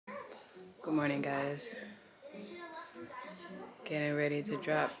Good morning, guys. Getting ready to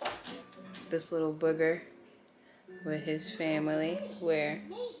drop this little booger with his family. Where?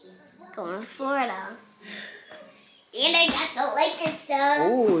 Going to Florida. And I got the Lakers stuff.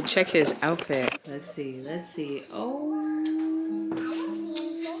 Oh, check his outfit. Let's see. Oh,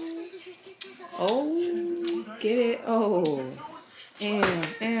 get it. Oh,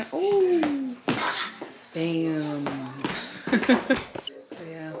 and oh, bam.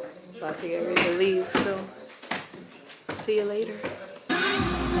 Yeah, about to get ready to leave. So, see you later.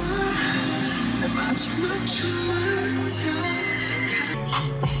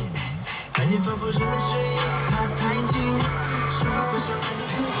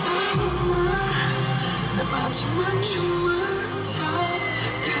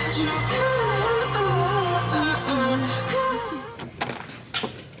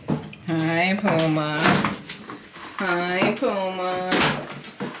 Hi, Puma. Hi, Puma.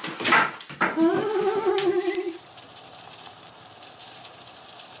 Hi.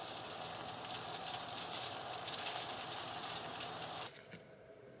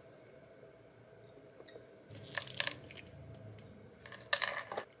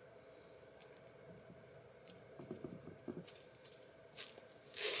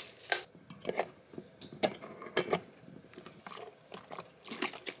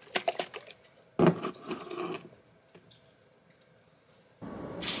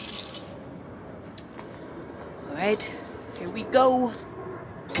 All right, here we go.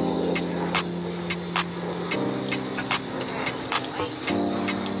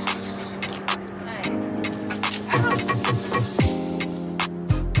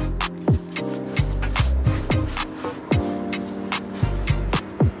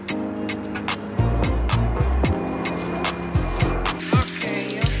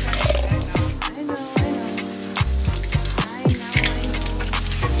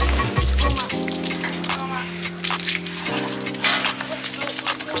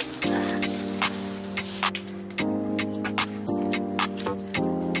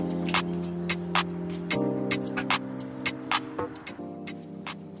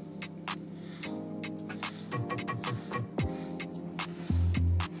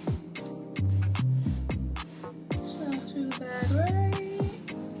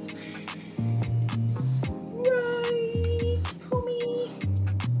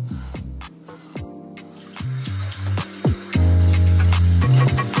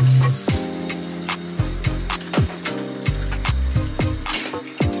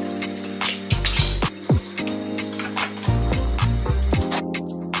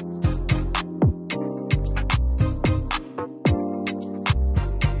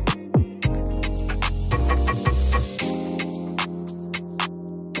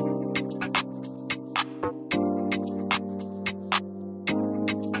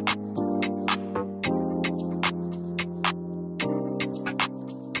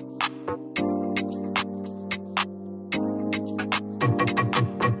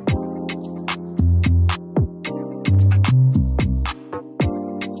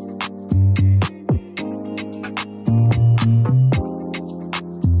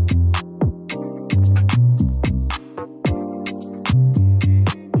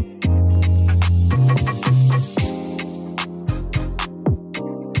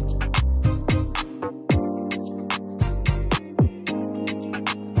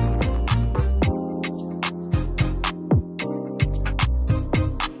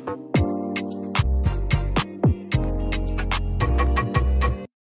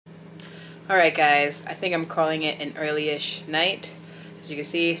 Alright guys, I think I'm calling it an early-ish night. As you can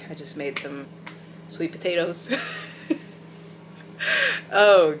see, I just made some sweet potatoes.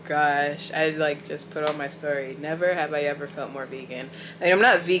 Oh gosh, I like just put on my story. Never have I ever felt more vegan. I mean, I'm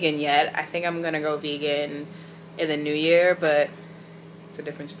not vegan yet. I think I'm gonna go vegan in the new year, but it's a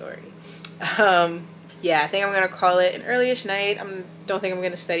different story. Yeah, I think I'm gonna call it an early-ish night. Don't think I'm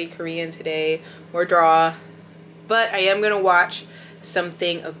gonna study Korean today or draw, but I am gonna watch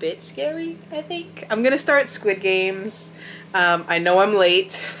something a bit scary. I think I'm gonna start Squid Games. I know I'm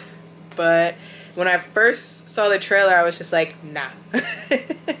late, but when I first saw the trailer I was just like, nah.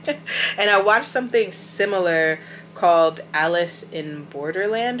 And I watched something similar called Alice in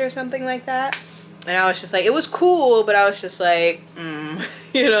Borderland or something like that, and I was just like, it was cool, but I was just like,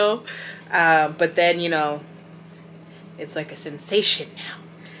 you know. But then, you know, it's like a sensation now.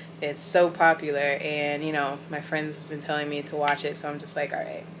 It's so popular, and you know, my friends have been telling me to watch it, so I'm just like, all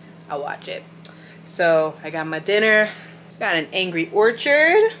right, I'll watch it. So I got my dinner, got an Angry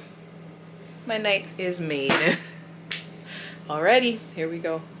Orchard. My night is made. Alrighty, here we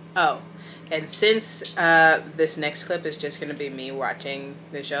go. Oh, And since this next clip is just gonna be me watching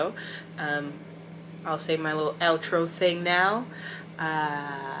the show, I'll say my little outro thing now.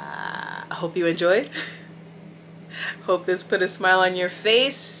 I hope you enjoyed. Hope this put a smile on your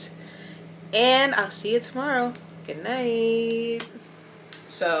face. And I'll see you tomorrow. Good night.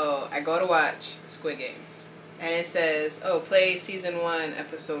 So I go to watch Squid Games. And it says, oh, play season 1,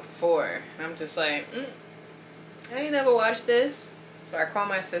 episode 4. And I'm just like, I ain't never watched this. So I call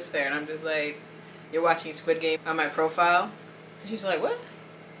my sister and I'm just like, you're watching Squid Game on my profile? And she's like, what?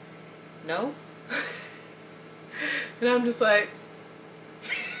 No? And I'm just like,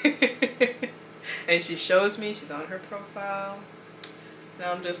 and she shows me, she's on her profile. And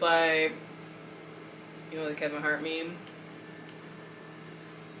I'm just like, you know the Kevin Hart meme?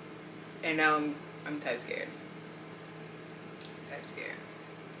 And now I'm type scared. Type scared.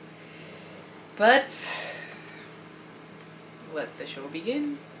 But let the show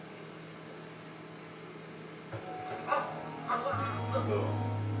begin.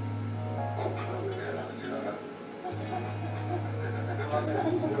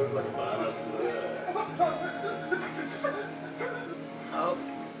 Oh,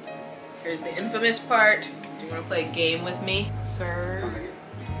 here's the infamous part. Do you want to play a game with me, sir?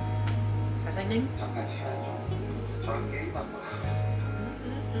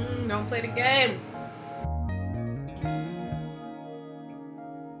 Don't play the game.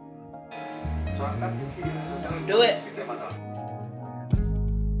 Don't do it.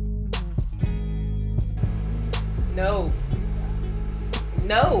 No.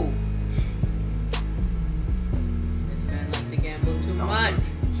 No. This man likes to gamble too much.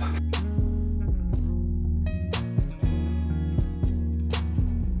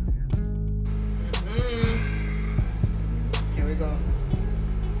 Here we go.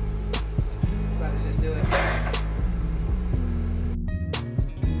 Let's just do it.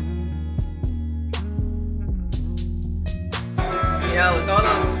 You know, with all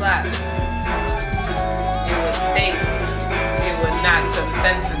those slaps, you would think it would knock some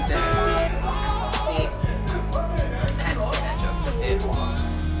sense into him. See? I had to say that joke, that's it.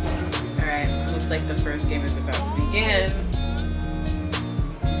 Alright, looks like the first game is about to begin.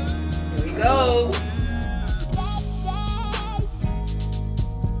 Here we go.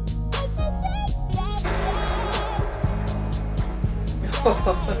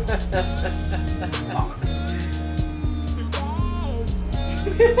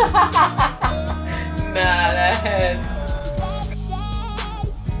 Nah, that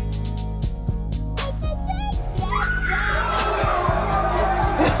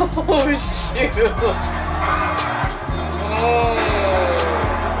oh shoot. Oh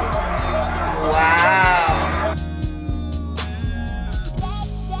wow.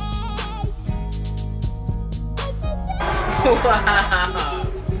 Wow.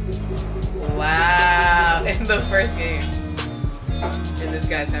 Wow. In the first game. And this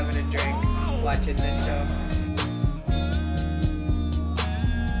guy's having a drink watching this show.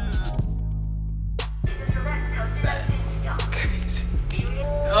 Crazy.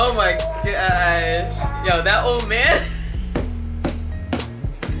 Oh my gosh. Yo, that old man.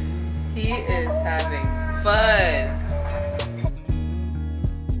 He is having fun.